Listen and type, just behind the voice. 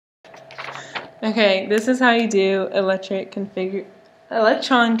Okay, this is how you do electron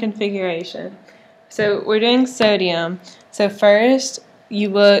configuration. So we're doing sodium. So first you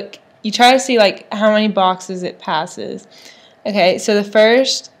try to see like how many boxes it passes. Okay, so the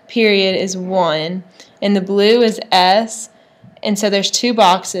first period is 1, and the blue is S, and so there's 2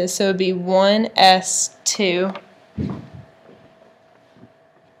 boxes, so it would be 1S2.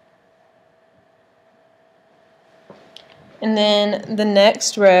 And then the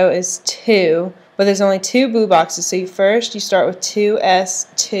next row is 2, but there's only 2 blue boxes, so first you start with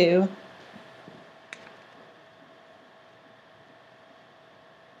 2S2.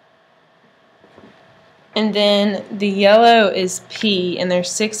 And then the yellow is P, and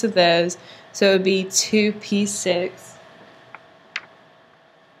there's 6 of those, so it would be 2P6.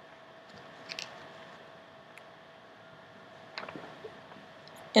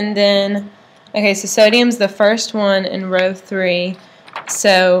 And then, okay, so sodium's the first one in row 3,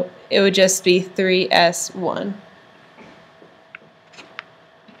 so it would just be 3S1.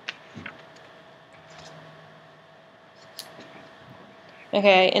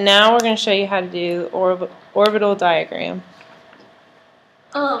 Okay, and now we're going to show you how to do orbital diagram.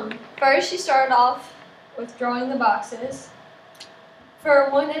 First you start off with drawing the boxes. For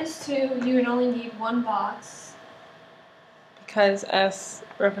 1S2, you would only need 1 box. Because S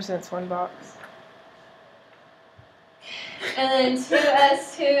represents 1 box. And then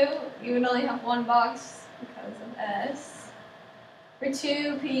 2S2, you would only have 1 box because of S. For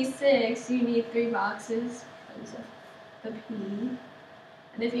 2P6, you need 3 boxes because of the P.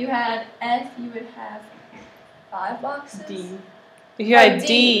 And if you had F, you would have 5 boxes. D. If you had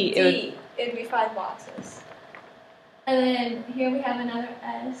D, it would be 5 boxes. And then here we have another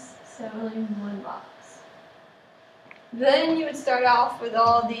S, so only 1 box. Then you would start off with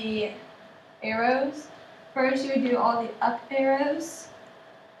all the arrows. First you would do all the up arrows.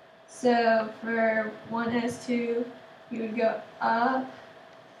 So for 1S2, you would go up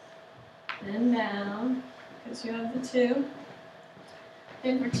and down because you have the 2.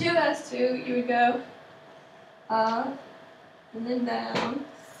 And for 2S2, you would go up and then down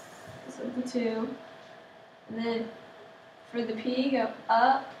because of the 2. And then for the P, go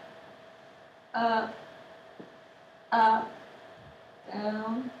up, up, up,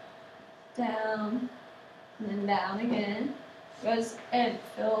 down, down, and then down again. It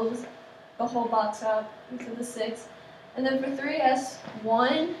fills the whole box up into the 6. And then for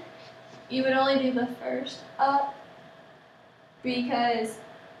 3S1, you would only do the first up because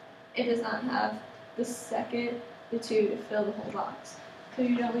it does not have the 2 to fill the whole box. So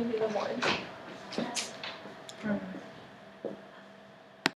you'd only do the 1.